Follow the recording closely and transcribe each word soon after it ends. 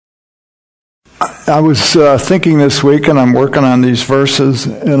I was thinking this week, and I'm working on these verses,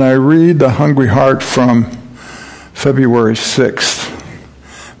 and I read The Hungry Heart from February 6th,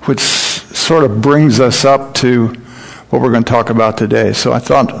 which sort of brings us up to what we're going to talk about today. So I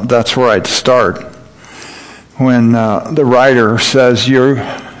thought that's where I'd start. When the writer says,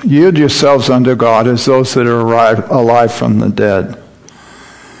 "Yield yourselves unto God as those that are alive from the dead."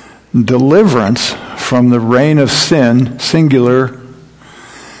 Deliverance from the reign of sin, singular,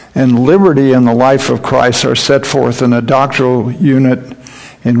 and liberty in the life of Christ are set forth in a doctrinal unit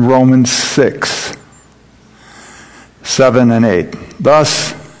in Romans 6, 7 and 8.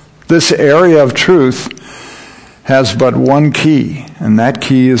 Thus, this area of truth has but one key, and that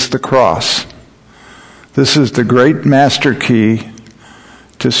key is the cross. This is the great master key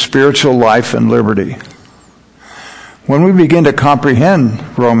to spiritual life and liberty. When we begin to comprehend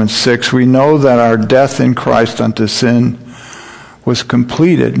Romans 6, we know that our death in Christ unto sin was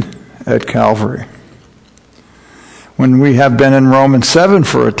completed at Calvary. When we have been in Romans 7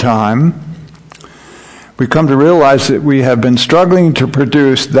 for a time, we come to realize that we have been struggling to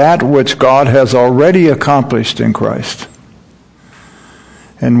produce that which God has already accomplished in Christ.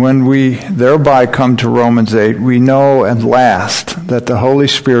 And when we thereby come to Romans 8, we know at last that the Holy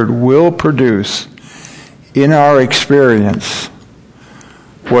Spirit will produce in our experience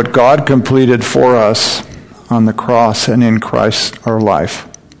what God completed for us on the cross and in Christ our life.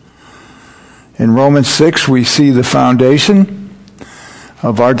 In Romans 6, we see the foundation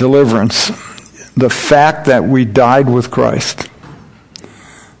of our deliverance, the fact that we died with Christ.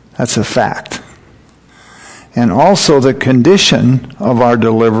 That's a fact. And also the condition of our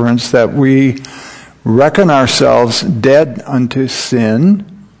deliverance, that we reckon ourselves dead unto sin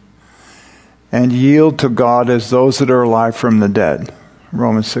and yield to God as those that are alive from the dead.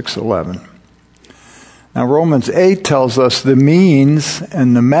 Romans 6:11. Now Romans 8 tells us the means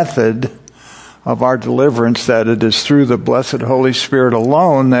and the method of our deliverance, that it is through the blessed Holy Spirit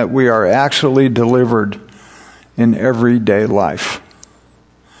alone that we are actually delivered in everyday life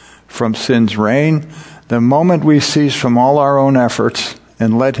from sin's reign. The moment we cease from all our own efforts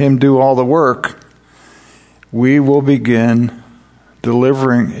and let Him do all the work, He will begin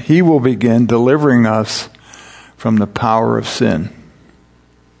delivering us from the power of sin.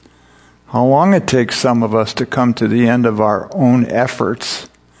 How long it takes some of us to come to the end of our own efforts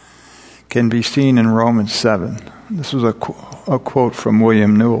can be seen in Romans 7. This was a quote from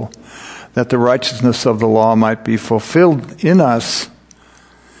William Newell, that the righteousness of the law might be fulfilled in us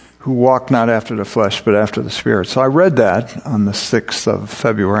who walk not after the flesh, but after the Spirit. So I read that on the 6th of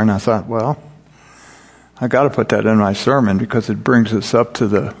February, and I thought, well, I got to put that in my sermon because it brings us up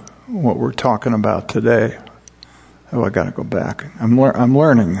to what we're talking about today. Oh, I got to go back. I'm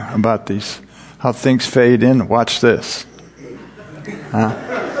learning about these, how things fade in. Watch this. Huh?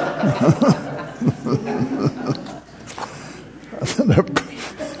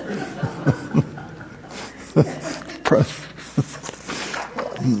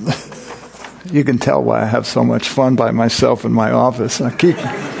 You can tell why I have so much fun by myself in my office. I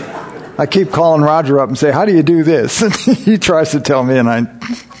keep calling Roger up and say, "How do you do this?" And he tries to tell me, and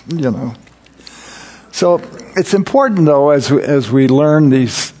So it's important, though, as we learn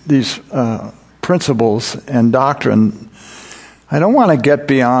these principles and doctrine, I don't want to get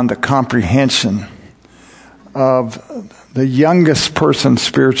beyond the comprehension of the youngest person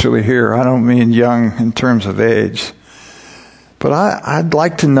spiritually here. I don't mean young in terms of age. But I'd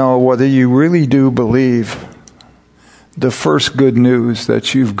like to know whether you really do believe the first good news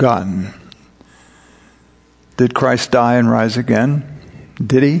that you've gotten. Did Christ die and rise again?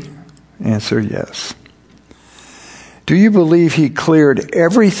 Did He? Answer, yes. Do you believe He cleared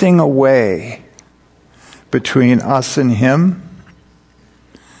everything away between us and Him?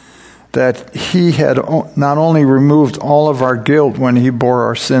 That He had not only removed all of our guilt when He bore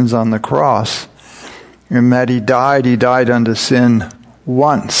our sins on the cross, and that He died unto sin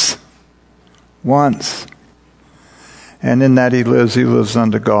once. And in that He lives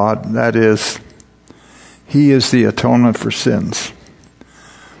unto God. That is, He is the atonement for sins.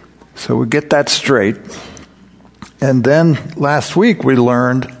 So we get that straight. And then last week we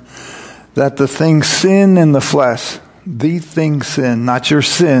learned that the thing sin in the flesh, the thing sin, not your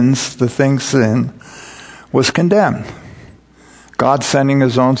sins, the thing sin, was condemned. God sending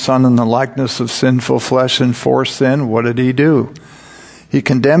His own Son in the likeness of sinful flesh and for sin, what did He do? He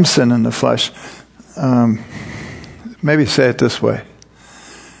condemned sin in the flesh. Maybe say it this way.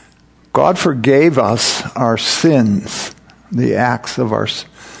 God forgave us our sins, the acts of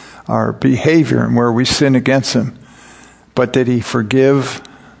our behavior and where we sin against Him. But did He forgive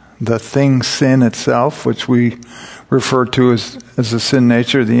the thing sin itself, which we refer to as the sin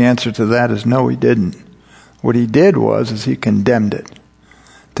nature? The answer to that is no, he didn't. What he did is he condemned it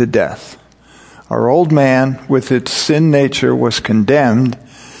to death. Our old man with its sin nature was condemned,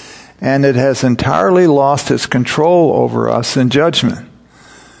 and it has entirely lost its control over us in judgment.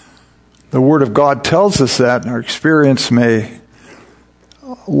 The Word of God tells us that, and our experience may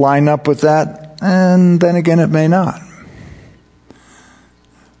line up with that, and then again it may not.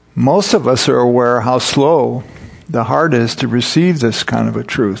 Most of us are aware how slow the heart is to receive this kind of a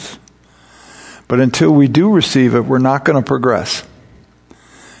truth. But until we do receive it, we're not going to progress.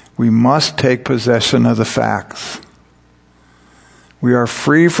 We must take possession of the facts. We are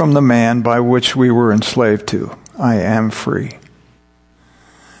free from the man by which we were enslaved to. I am free.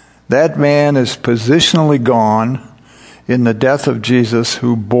 That man is positionally gone in the death of Jesus,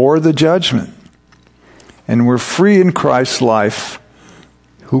 who bore the judgment. And we're free in Christ's life,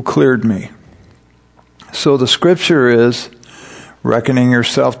 who cleared me. So the scripture is, reckoning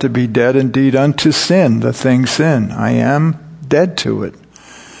yourself to be dead indeed unto sin, the thing sin. I am dead to it.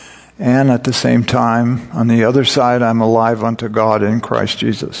 And at the same time, on the other side, I'm alive unto God in Christ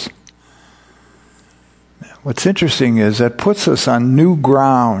Jesus. What's interesting is that puts us on new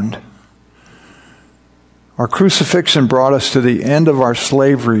ground. Our crucifixion brought us to the end of our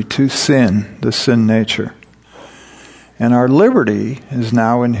slavery to sin, the sin nature. And our liberty is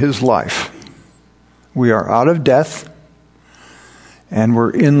now in his life. We are out of death, and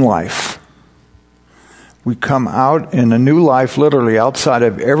we're in life. We come out in a new life, literally outside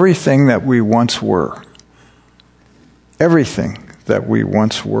of everything that we once were. Everything that we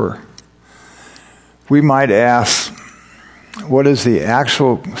once were. We might ask, what is the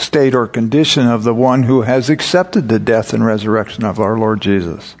actual state or condition of the one who has accepted the death and resurrection of our Lord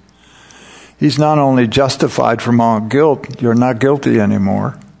Jesus? He's not only justified from all guilt, you're not guilty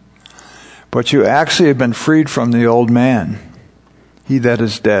anymore, but you actually have been freed from the old man. He that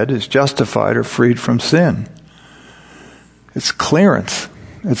is dead is justified or freed from sin. It's clearance.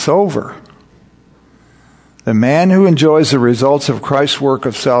 It's over. The man who enjoys the results of Christ's work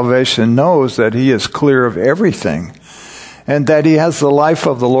of salvation knows that he is clear of everything, and that he has the life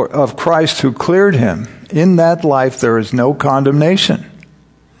of the Lord, of Christ who cleared him. In that life there is no condemnation.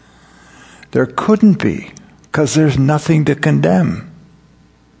 There couldn't be, because there's nothing to condemn.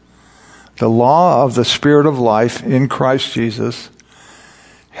 The law of the Spirit of life in Christ Jesus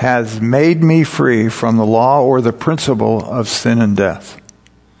has made me free from the law or the principle of sin and death.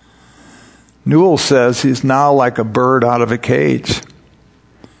 Newell says he's now like a bird out of a cage.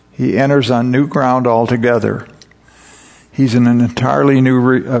 He enters on new ground altogether. He's in an entirely new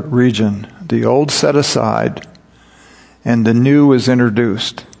region. The old set aside, and the new is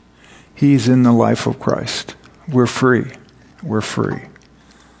introduced. He's in the life of Christ. We're free. We're free.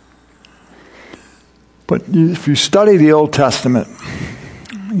 But if you study the Old Testament,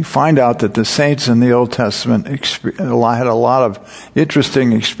 you find out that the saints in the Old Testament had a lot of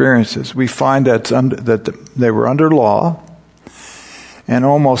interesting experiences. We find that they were under law and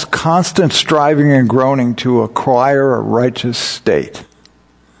almost constant striving and groaning to acquire a righteous state.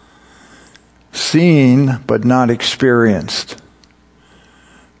 Seen but not experienced.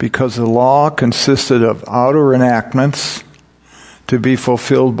 Because the law consisted of outer enactments to be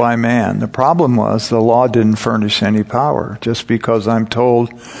fulfilled by man. The problem was the law didn't furnish any power. Just because I'm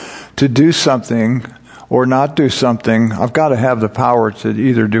told to do something or not do something, I've got to have the power to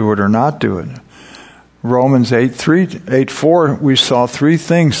either do it or not do it. Romans 8:4, we saw three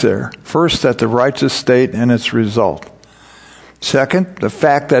things there. First, that the righteous state and its result. Second, the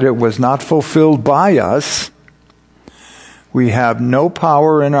fact that it was not fulfilled by us. We have no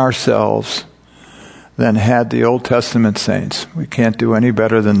power in ourselves than had the Old Testament saints. We can't do any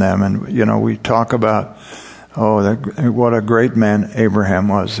better than them. And, we talk about, what a great man Abraham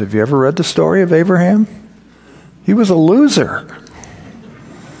was. Have you ever read the story of Abraham? He was a loser.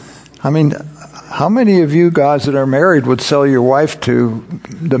 I mean, how many of you guys that are married would sell your wife to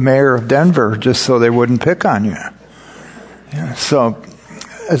the mayor of Denver just so they wouldn't pick on you? Yeah, so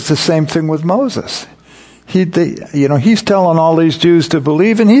it's the same thing with Moses. He's telling all these Jews to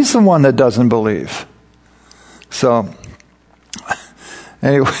believe, and he's the one that doesn't believe. So,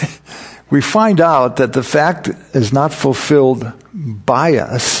 anyway, we find out that the fact is not fulfilled by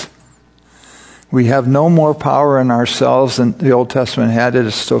us. We have no more power in ourselves than the Old Testament had. It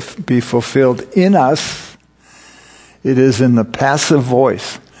is to be fulfilled in us. It is in the passive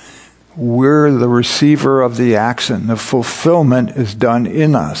voice. We're the receiver of the action. The fulfillment is done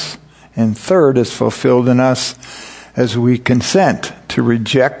in us. And third, is fulfilled in us as we consent to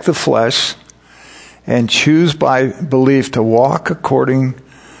reject the flesh and choose by belief to walk according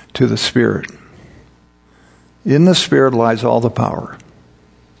to the Spirit. In the Spirit lies all the power.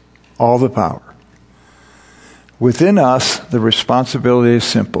 All the power. Within us, the responsibility is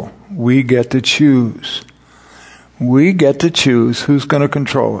simple. We get to choose. We get to choose who's going to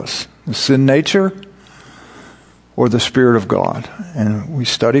control us. The sin nature or the Spirit of God. And we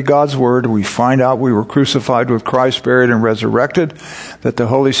study God's Word. We find out we were crucified with Christ, buried, and resurrected. That the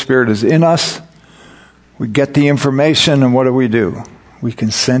Holy Spirit is in us. We get the information, and what do? We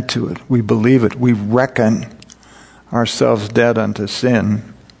consent to it. We believe it. We reckon ourselves dead unto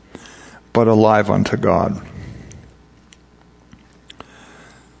sin, but alive unto God.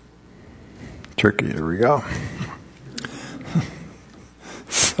 Tricky. Here we go.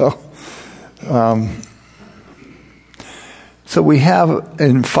 So we have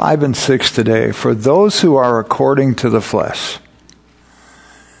in 5 and 6 today, for those who are according to the flesh,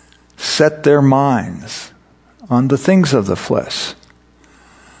 set their minds on the things of the flesh.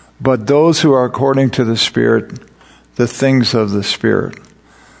 But those who are according to the Spirit, the things of the Spirit.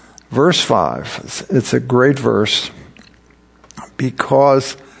 Verse 5, it's a great verse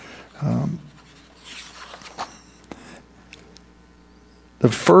because the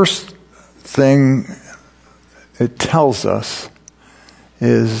first thing it tells us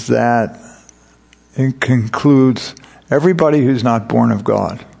is that it concludes everybody who's not born of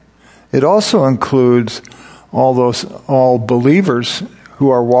God. It also includes all believers who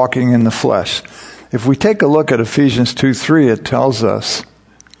are walking in the flesh. If we take a look at Ephesians 2:3, it tells us,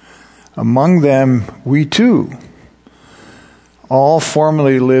 among them we too all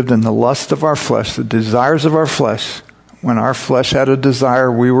formerly lived in the lust of our flesh, the desires of our flesh. When our flesh had a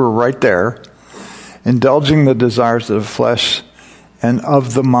desire, we were right there, indulging the desires of the flesh and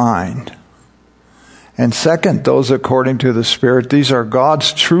of the mind. And second, those according to the Spirit, these are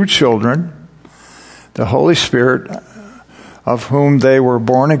God's true children. The Holy Spirit, of whom they were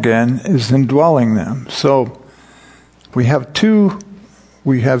born again, is indwelling them. So we have two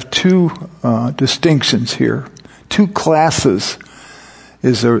distinctions here, two classes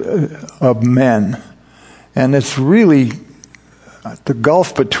of men. And it's really, the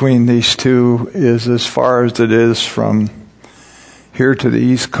gulf between these two is as far as it is from here to the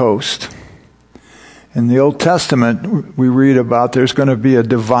East Coast. In the Old Testament, we read about there's going to be a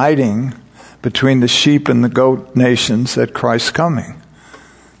dividing between the sheep and the goat nations at Christ's coming.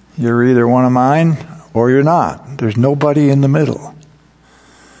 You're either one of mine or you're not. There's nobody in the middle.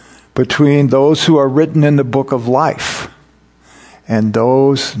 Between those who are written in the book of life and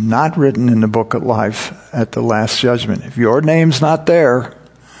those not written in the book of life at the last judgment. If your name's not there,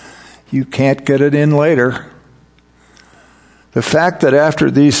 you can't get it in later. The fact that after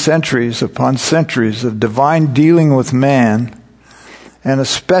these centuries upon centuries of divine dealing with man, and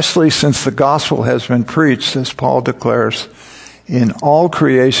especially since the gospel has been preached, as Paul declares, in all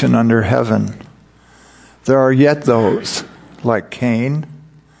creation under heaven, there are yet those like Cain,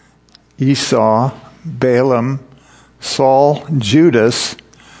 Esau, Balaam, Saul, Judas,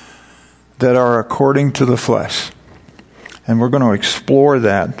 that are according to the flesh. And we're going to explore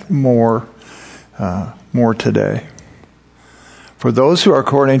that more today. For those who are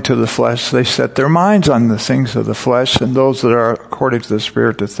according to the flesh, they set their minds on the things of the flesh, and those that are according to the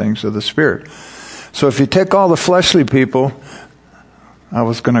Spirit, the things of the Spirit. So if you take all the fleshly people, I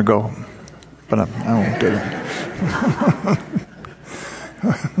was going to go, but I won't do it.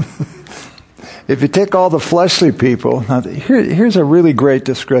 If you take all the fleshly people, now here's a really great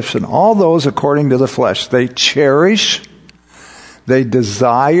description. All those according to the flesh, they cherish, they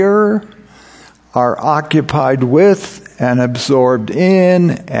desire, are occupied with, and absorbed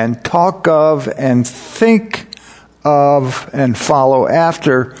in, and talk of, and think of, and follow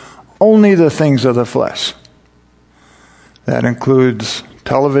after only the things of the flesh. That includes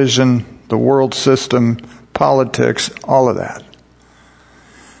television, the world system, politics, all of that.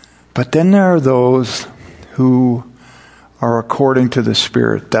 But then there are those who are according to the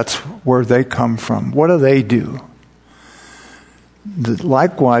Spirit. That's where they come from. What do?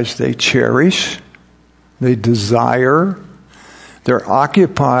 Likewise, they cherish, they desire, they're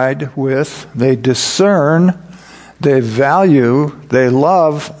occupied with, they discern, they value, they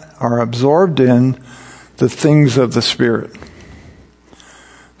love, are absorbed in the things of the Spirit.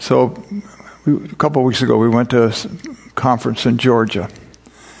 So, a couple of weeks ago, we went to a conference in Georgia.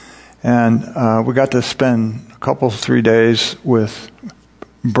 And we got to spend a couple, 3 days with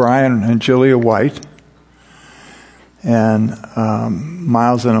Brian and Julia White and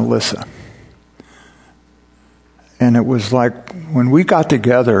Miles and Alyssa. And it was like when we got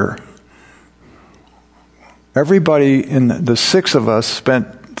together, everybody the 6 of us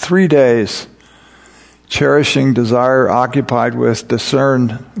spent 3 days cherishing desire, occupied with,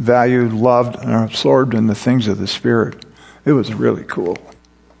 discerned, valued, loved, and absorbed in the things of the Spirit. It was really cool.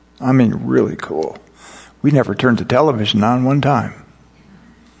 I mean, really cool. We never turned the television on one time.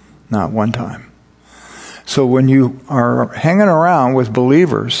 Not one time. So when you are hanging around with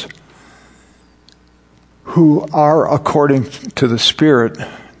believers who are according to the Spirit,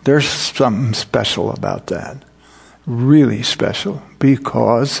 there's something special about that. Really special.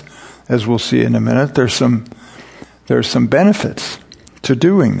 Because, as we'll see in a minute, there's some benefits to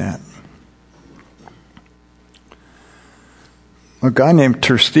doing that. A guy named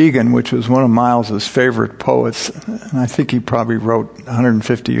Tersteegen, which was one of Miles's favorite poets, and I think he probably wrote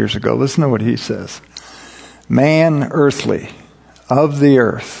 150 years ago. Listen to what he says. Man earthly, of the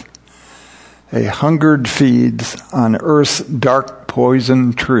earth, a hungered feeds on earth's dark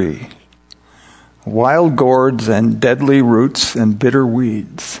poison tree, wild gourds and deadly roots and bitter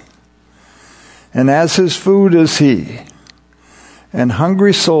weeds. And as his food is he, and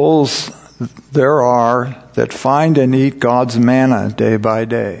hungry souls there are that find and eat God's manna day by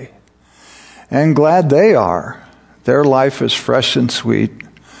day. And glad they are. Their life is fresh and sweet,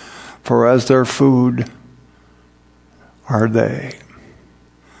 for as their food are they.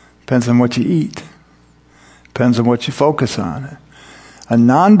 Depends on what you eat. Depends on what you focus on. A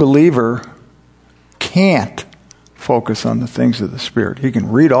non-believer can't focus on the things of the Spirit. He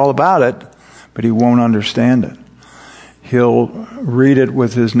can read all about it, but he won't understand it. He'll read it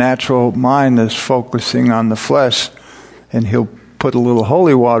with his natural mind that's focusing on the flesh, and he'll put a little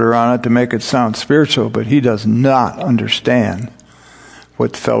holy water on it to make it sound spiritual, but he does not understand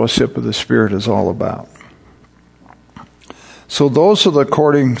what fellowship of the Spirit is all about. So those who are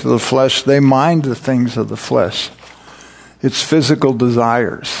according to the flesh, they mind the things of the flesh. It's physical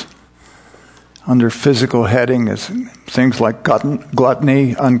desires. Under physical heading is things like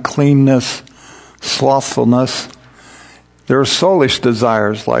gluttony, uncleanness, slothfulness. There are soulish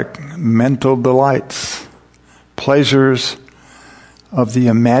desires like mental delights, pleasures of the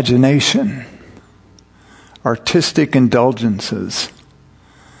imagination, artistic indulgences,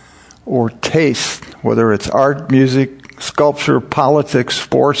 or taste, whether it's art, music, sculpture, politics,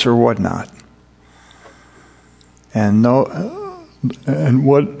 sports, or whatnot. And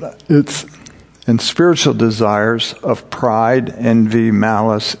spiritual desires of pride, envy,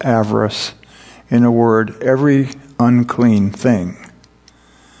 malice, avarice. In a word, every unclean thing.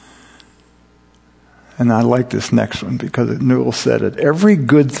 And I like this next one because Newell said it. Every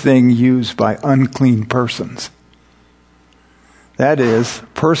good thing used by unclean persons. That is,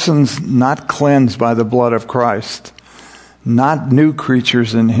 persons not cleansed by the blood of Christ, not new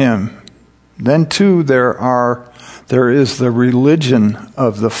creatures in Him. Then too there is the religion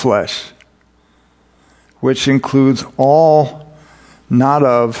of the flesh, which includes all not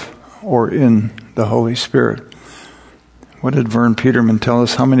of or in the Holy Spirit. What did Vern Peterman tell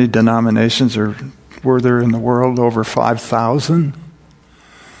us? How many denominations were there in the world? Over 5,000?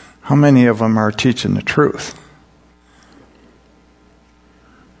 How many of them are teaching the truth?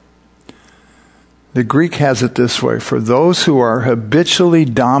 The Greek has it this way. For those who are habitually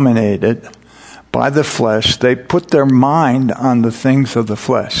dominated by the flesh, they put their mind on the things of the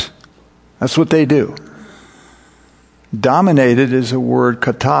flesh. That's what they do. Dominated is a word,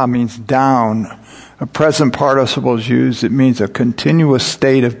 kata, means down. A present participle is used. It means a continuous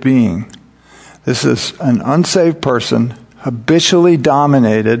state of being. This is an unsaved person habitually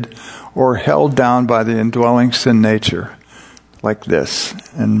dominated or held down by the indwelling sin nature, like this,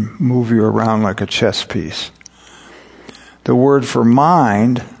 and move you around like a chess piece. The word for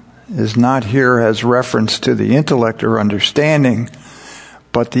mind is not here as reference to the intellect or understanding,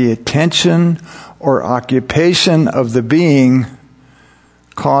 but the attention or occupation of the being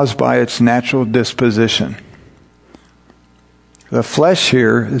caused by its natural disposition. The flesh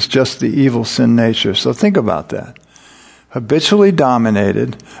here is just the evil sin nature. So think about that. Habitually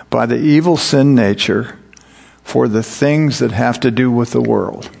dominated by the evil sin nature for the things that have to do with the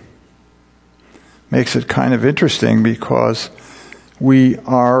world. Makes it kind of interesting because we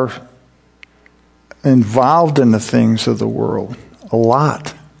are involved in the things of the world a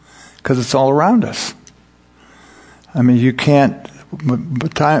lot because it's all around us. I mean, you can't, by the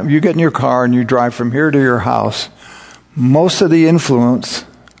time you get in your car and you drive from here to your house, most of the influence,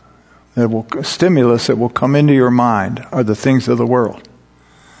 stimulus that will come into your mind are the things of the world.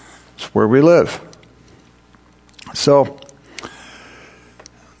 It's where we live. So,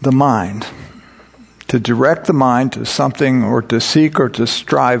 the mind. To direct the mind to something or to seek or to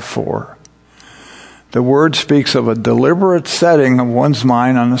strive for. The word speaks of a deliberate setting of one's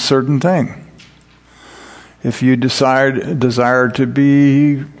mind on a certain thing. If you desire to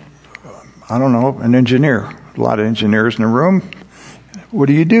be, I don't know, an engineer. A lot of engineers in the room. What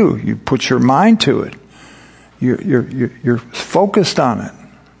do? You put your mind to it. You're focused on it.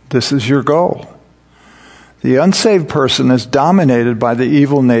 This is your goal. The unsaved person is dominated by the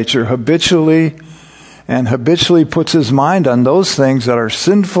evil nature habitually puts his mind on those things that are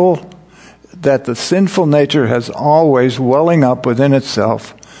sinful, that the sinful nature has always welling up within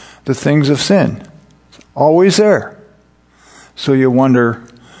itself, the things of sin. It's always there. So you wonder,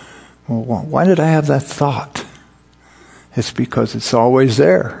 well, why did I have that thought? It's because it's always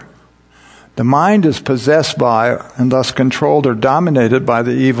there. The mind is possessed by and thus controlled or dominated by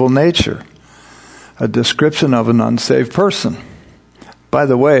the evil nature, a description of an unsaved person. By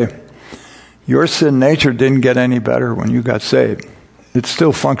the way, your sin nature didn't get any better when you got saved. It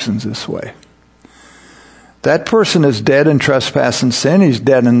still functions this way. That person is dead in trespass and sin. He's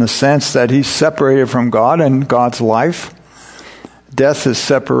dead in the sense that he's separated from God and God's life. Death is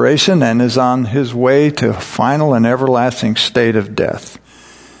separation and is on his way to a final and everlasting state of death.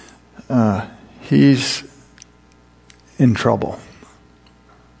 He's in trouble.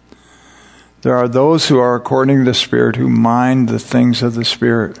 There are those who are according to the Spirit who mind the things of the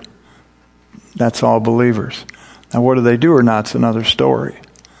Spirit. That's all believers. Now, whether they do or not is another story.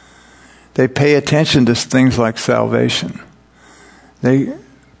 They pay attention to things like salvation. They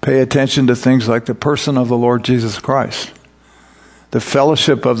pay attention to things like the person of the Lord Jesus Christ. The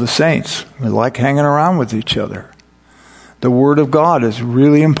fellowship of the saints. We like hanging around with each other. The Word of God is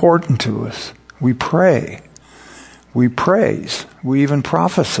really important to us. We pray. We praise. We even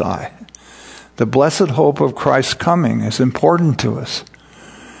prophesy. The blessed hope of Christ's coming is important to us.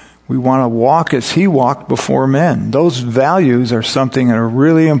 We want to walk as He walked before men. Those values are something that are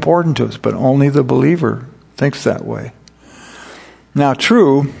really important to us, but only the believer thinks that way. Now,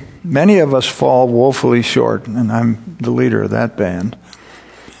 true, many of us fall woefully short, and I'm the leader of that band,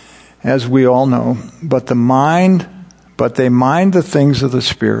 as we all know. But they mind the things of the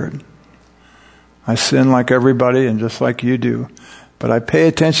Spirit. I sin like everybody and just like you do. But I pay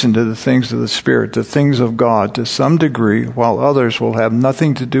attention to the things of the Spirit, the things of God, to some degree, while others will have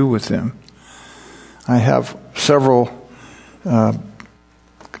nothing to do with Him. I have several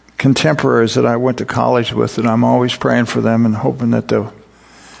contemporaries that I went to college with, and I'm always praying for them and hoping that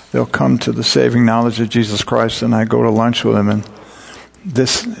they'll come to the saving knowledge of Jesus Christ, and I go to lunch with them, and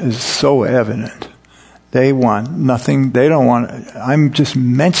this is so evident. They want nothing. They don't want, I'm just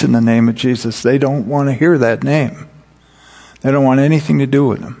mentioning the name of Jesus. They don't want to hear that name. They don't want anything to do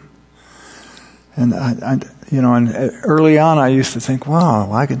with Him. And and early on I used to think, wow,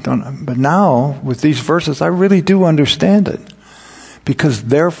 but now with these verses I really do understand it. Because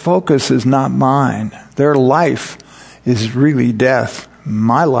their focus is not mine. Their life is really death.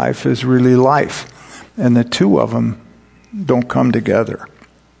 My life is really life. And the two of them don't come together.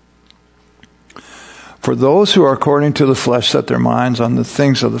 For those who are according to the flesh set their minds on the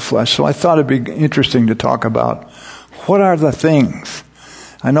things of the flesh. So I thought it'd be interesting to talk about what are the things.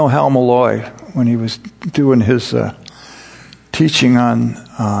 I know Hal Malloy, when he was doing his teaching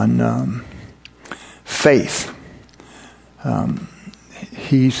on faith,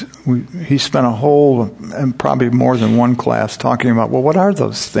 he spent a whole, and probably more than one class, talking about, well, what are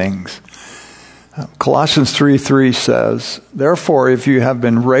those things? Colossians 3:3 says, therefore, if you have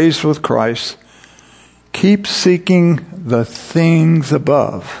been raised with Christ, keep seeking the things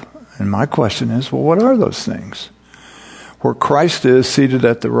above. And my question is, well, what are those things? Where Christ is seated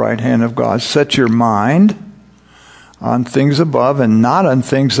at the right hand of God. Set your mind on things above and not on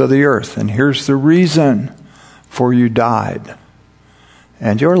things of the earth. And here's the reason. For you died,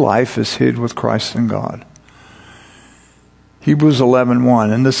 and your life is hid with Christ in God. Hebrews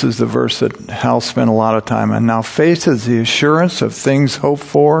 11:1, and this is the verse that Hal spent a lot of time on. Now faith is the assurance of things hoped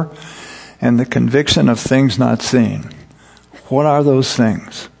for and the conviction of things not seen. What are those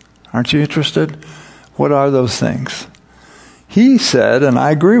things? Aren't you interested? What are those things? He said, and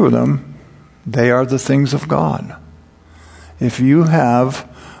I agree with him, they are the things of God. If you have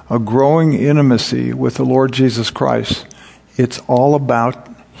a growing intimacy with the Lord Jesus Christ, it's all about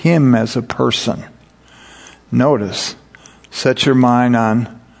Him as a person. Notice, set your mind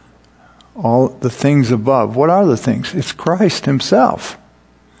on all the things above. What are the things? It's Christ Himself.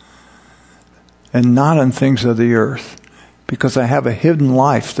 And not on things of the earth. Because I have a hidden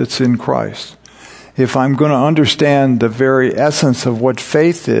life that's in Christ. If I'm going to understand the very essence of what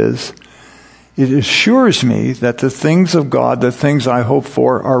faith is, it assures me that the things of God, the things I hope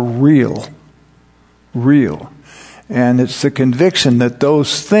for, are real. Real. And it's the conviction that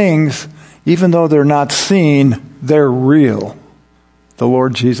those things, even though they're not seen, they're real. The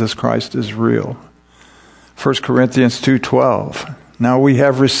Lord Jesus Christ is real. 1 Corinthians 2:12. Now we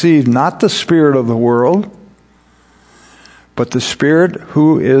have received not the spirit of the world, but the Spirit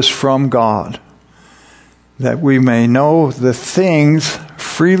who is from God, that we may know the things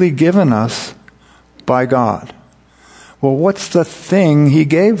freely given us by God. Well, what's the thing He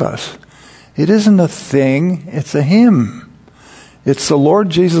gave us? It isn't a thing, it's a Him. It's the Lord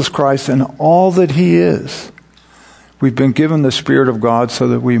Jesus Christ and all that He is. We've been given the Spirit of God so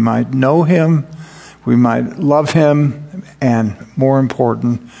that we might know Him, we might love Him, and more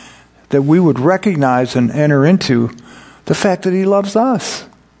important, that we would recognize and enter into the fact that He loves us.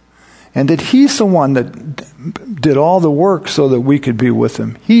 And that He's the one that did all the work so that we could be with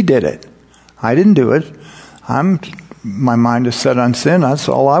Him. He did it. I didn't do it. My mind is set on sin. That's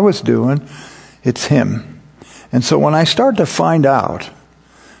all I was doing. It's Him. And so when I start to find out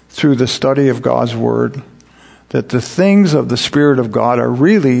through the study of God's Word that the things of the Spirit of God are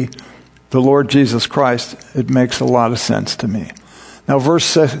really the Lord Jesus Christ, it makes a lot of sense to me. Now verse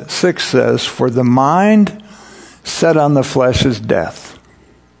 6 says, "For the mind set on the flesh is death."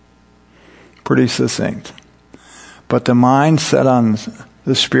 Pretty succinct. "But the mind set on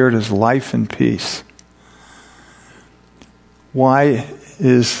the Spirit is life and peace." What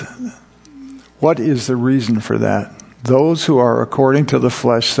is the reason for that? Those who are according to the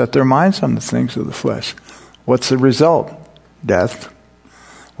flesh set their minds on the things of the flesh. What's the result? Death.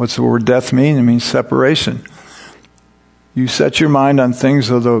 What's the word death mean? It means separation. You set your mind on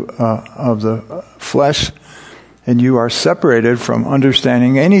things of the flesh, and you are separated from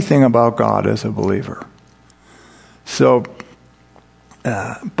understanding anything about God as a believer. So,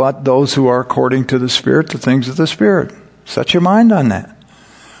 but those who are according to the Spirit, the things of the Spirit. Set your mind on that.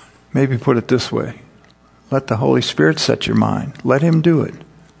 Maybe put it this way. Let the Holy Spirit set your mind. Let Him do it,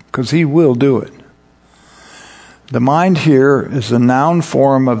 because He will do it. The mind here is the noun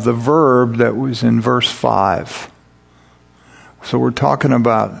form of the verb that was in verse 5. So we're talking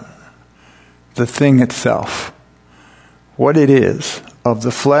about the thing itself. What it is of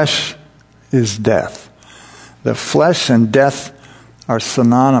the flesh is death. The flesh and death are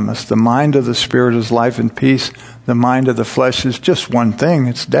synonymous. The mind of the Spirit is life and peace. The mind of the flesh is just one thing.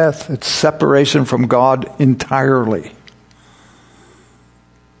 It's death. It's separation from God entirely.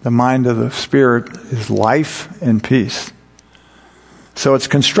 The mind of the Spirit is life and peace. So it's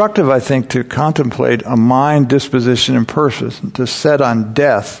constructive, I think, to contemplate a mind, disposition, and purpose, to set on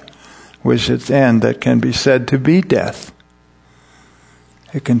death, which its end that can be said to be death.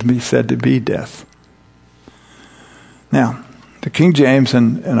 It can be said to be death. Now, the King James,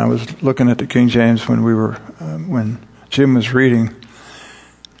 and I was looking at the King James when Jim was reading,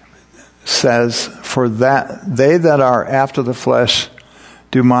 says, "For that they that are after the flesh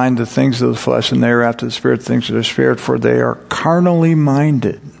do mind the things of the flesh, and they are after the Spirit, things of the Spirit, for they are carnally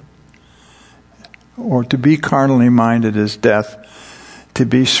minded." Or to be carnally minded is death. To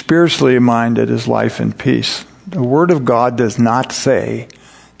be spiritually minded is life and peace. The Word of God does not say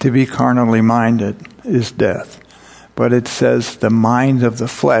to be carnally minded is death. But it says the mind of the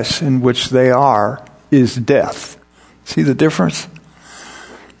flesh in which they are is death. See the difference?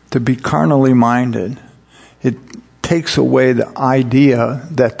 To be carnally minded, it takes away the idea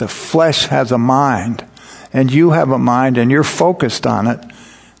that the flesh has a mind and you have a mind and you're focused on it.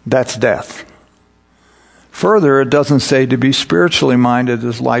 That's death. Further, it doesn't say to be spiritually minded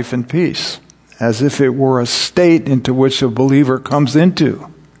is life and peace, as if it were a state into which a believer comes into.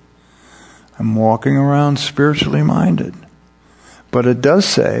 I'm walking around spiritually minded. But it does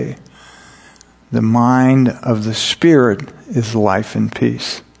say the mind of the Spirit is life and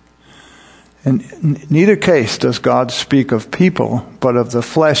peace. In neither case does God speak of people, but of the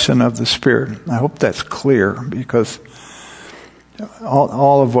flesh and of the Spirit. I hope that's clear, because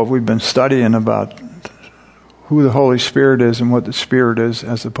all of what we've been studying about who the Holy Spirit is and what the Spirit is,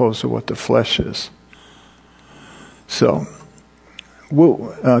 as opposed to what the flesh is. So,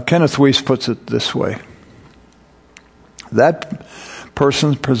 Kenneth Weiss puts it this way. That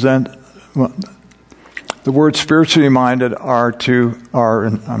person the word spiritually minded are,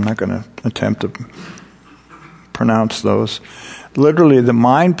 and I'm not going to attempt to pronounce those, literally the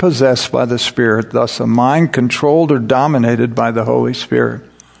mind possessed by the Spirit, thus a mind controlled or dominated by the Holy Spirit.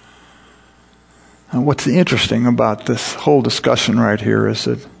 And what's interesting about this whole discussion right here is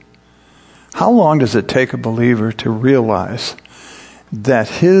that how long does it take a believer to realize that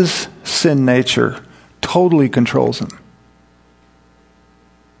his sin nature totally controls him?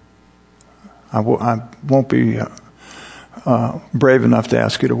 I won't be brave enough to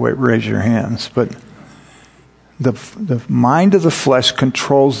ask you to raise your hands, but the mind of the flesh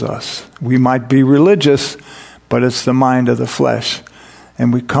controls us. We might be religious, but it's the mind of the flesh.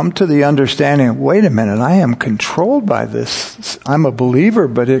 And we come to the understanding, wait a minute, I am controlled by this. I'm a believer,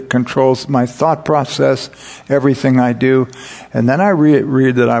 but it controls my thought process, everything I do. And then I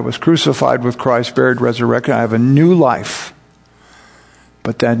read that I was crucified with Christ, buried, resurrected. I have a new life.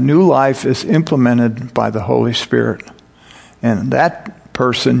 But that new life is implemented by the Holy Spirit. And that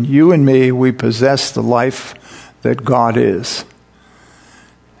person, you and me, we possess the life that God is.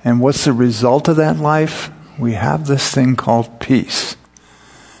 And what's the result of that life? We have this thing called peace.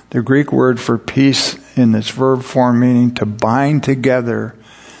 The Greek word for peace in this verb form meaning to bind together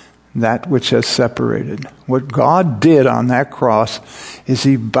that which has separated. What God did on that cross is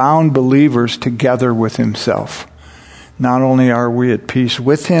He bound believers together with Himself. Not only are we at peace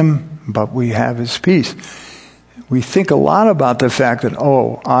with Him, but we have His peace. We think a lot about the fact that,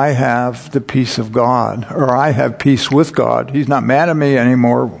 I have the peace of God, or I have peace with God. He's not mad at me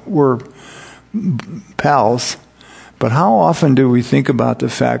anymore. We're pals. But how often do we think about the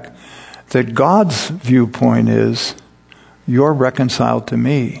fact that God's viewpoint is, you're reconciled to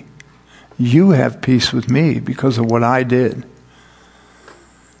me. You have peace with me because of what I did.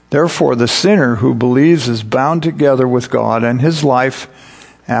 Therefore, the sinner who believes is bound together with God and his life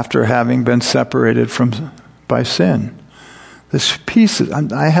after having been separated by sin. This peace,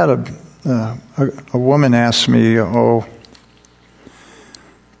 I had a woman ask me,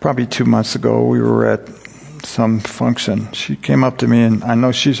 probably 2 months ago, we were at some function. She came up to me, and I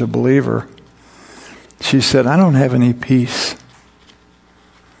know she's a believer. She said, I don't have any peace.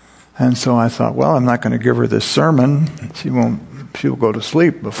 And so I thought, well, I'm not going to give her this sermon. She'll go to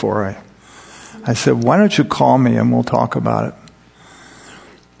sleep before I said, why don't you call me and we'll talk about it?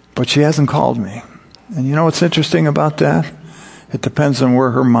 But she hasn't called me. And you know what's interesting about that? It depends on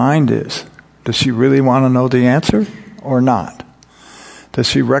where her mind is. Does she really want to know the answer or not? Does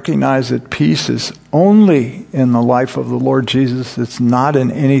she recognize that peace is only in the life of the Lord Jesus? It's not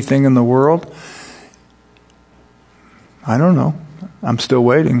in anything in the world? I don't know. I'm still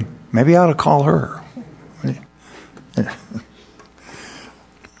waiting. Maybe I ought to call her.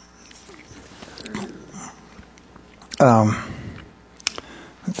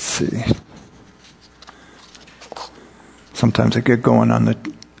 Let's see. Sometimes I get going on the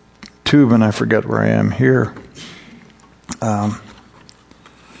tube and I forget where I am here.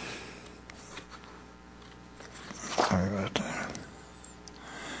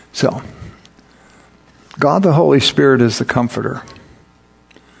 So, God the Holy Spirit is the Comforter,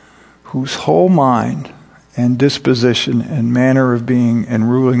 whose whole mind and disposition and manner of being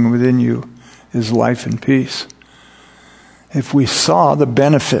and ruling within you is life and peace. If we saw the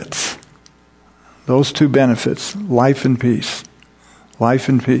benefits, those two benefits, life and peace,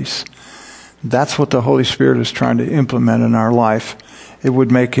 that's what the Holy Spirit is trying to implement in our life. It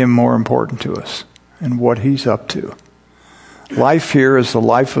would make Him more important to us and what He's up to. Life here is the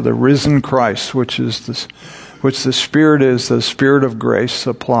life of the risen Christ, which the Spirit is, the Spirit of grace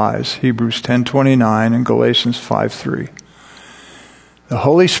supplies. Hebrews 10:29 and Galatians 5:3. The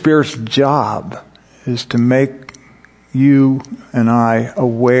Holy Spirit's job is to make you and I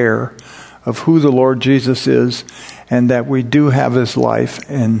aware of who the Lord Jesus is and that we do have His life,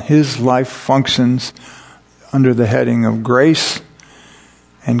 and His life functions under the heading of grace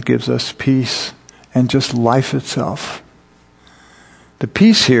and gives us peace and just life itself. The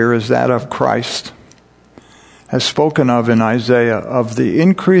peace here is that of Christ, as spoken of in Isaiah, of the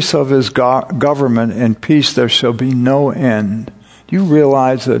increase of His government and peace there shall be no end. Do you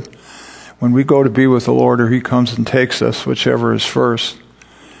realize that when we go to be with the Lord, or He comes and takes us, whichever is first,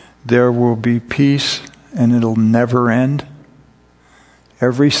 there will be peace and it'll never end?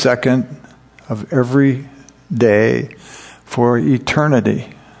 Every second of every day for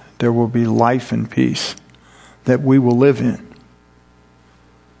eternity, there will be life and peace that we will live in.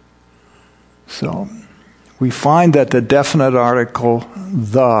 So, we find that the definite article,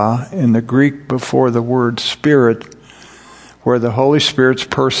 the, in the Greek before the word Spirit, where the Holy Spirit's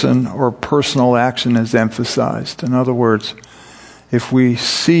person or personal action is emphasized. In other words, if we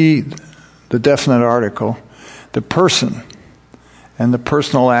see the definite article, the person and the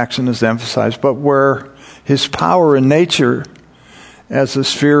personal action is emphasized, but where His power and nature as a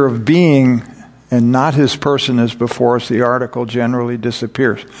sphere of being and not His person is before us, the article generally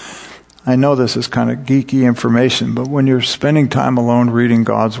disappears. I know this is kind of geeky information, but when you're spending time alone reading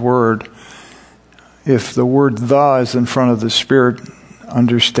God's Word, if the word the is in front of the Spirit,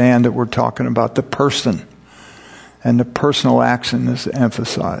 understand that we're talking about the person, and the personal action is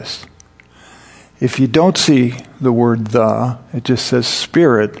emphasized. If you don't see the word the, it just says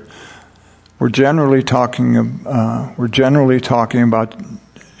Spirit, we're generally talking about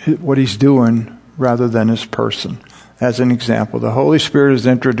what He's doing rather than His person. as an example. The Holy Spirit is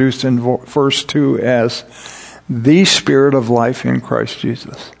introduced in verse 2 as the Spirit of life in Christ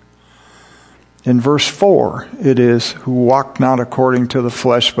Jesus. In verse 4, it is, who walk not according to the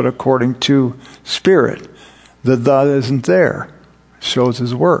flesh, but according to Spirit. The isn't there. It shows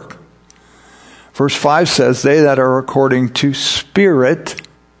his work. Verse 5 says, they that are according to Spirit,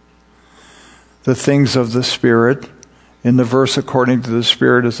 the things of the Spirit. In the verse, according to the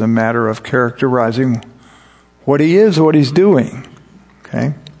Spirit, is a matter of characterizing what he is, what he's doing.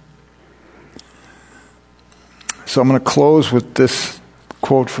 Okay? So I'm going to close with this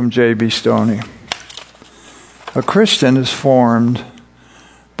quote from J.B. Stoney. A Christian is formed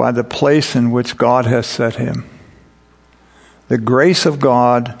by the place in which God has set him. The grace of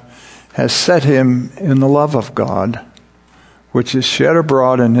God has set him in the love of God, which is shed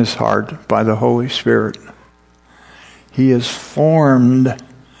abroad in his heart by the Holy Spirit. He is formed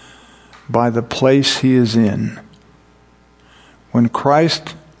by the place he is in. When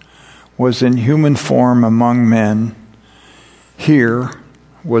Christ was in human form among men, here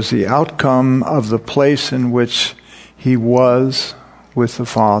was the outcome of the place in which he was with the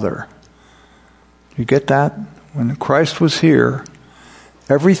Father. You get that? When Christ was here,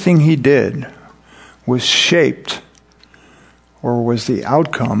 everything he did was shaped or was the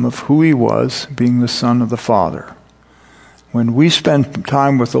outcome of who he was, being the Son of the Father. When we spend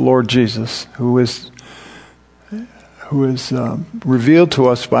time with the Lord Jesus, who is revealed to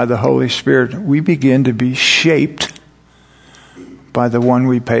us by the Holy Spirit, we begin to be shaped by the one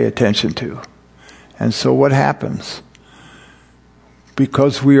we pay attention to. And so what happens?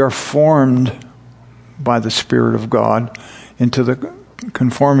 Because we are formed by the Spirit of God into the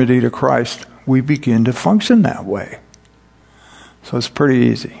conformity to Christ, we begin to function that way. So it's pretty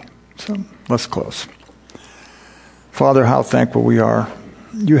easy. So let's close. Father, how thankful we are.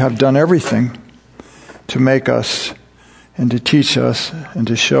 You have done everything to make us and to teach us and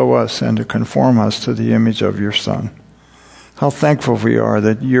to show us and to conform us to the image of your Son. How thankful we are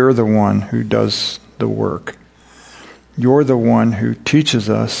that you're the one who does the work. You're the one who teaches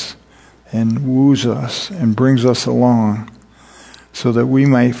us and woos us and brings us along so that we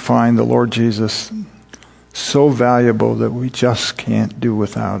may find the Lord Jesus so valuable that we just can't do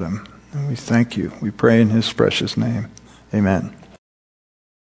without him. And we thank you. We pray in his precious name. Amen.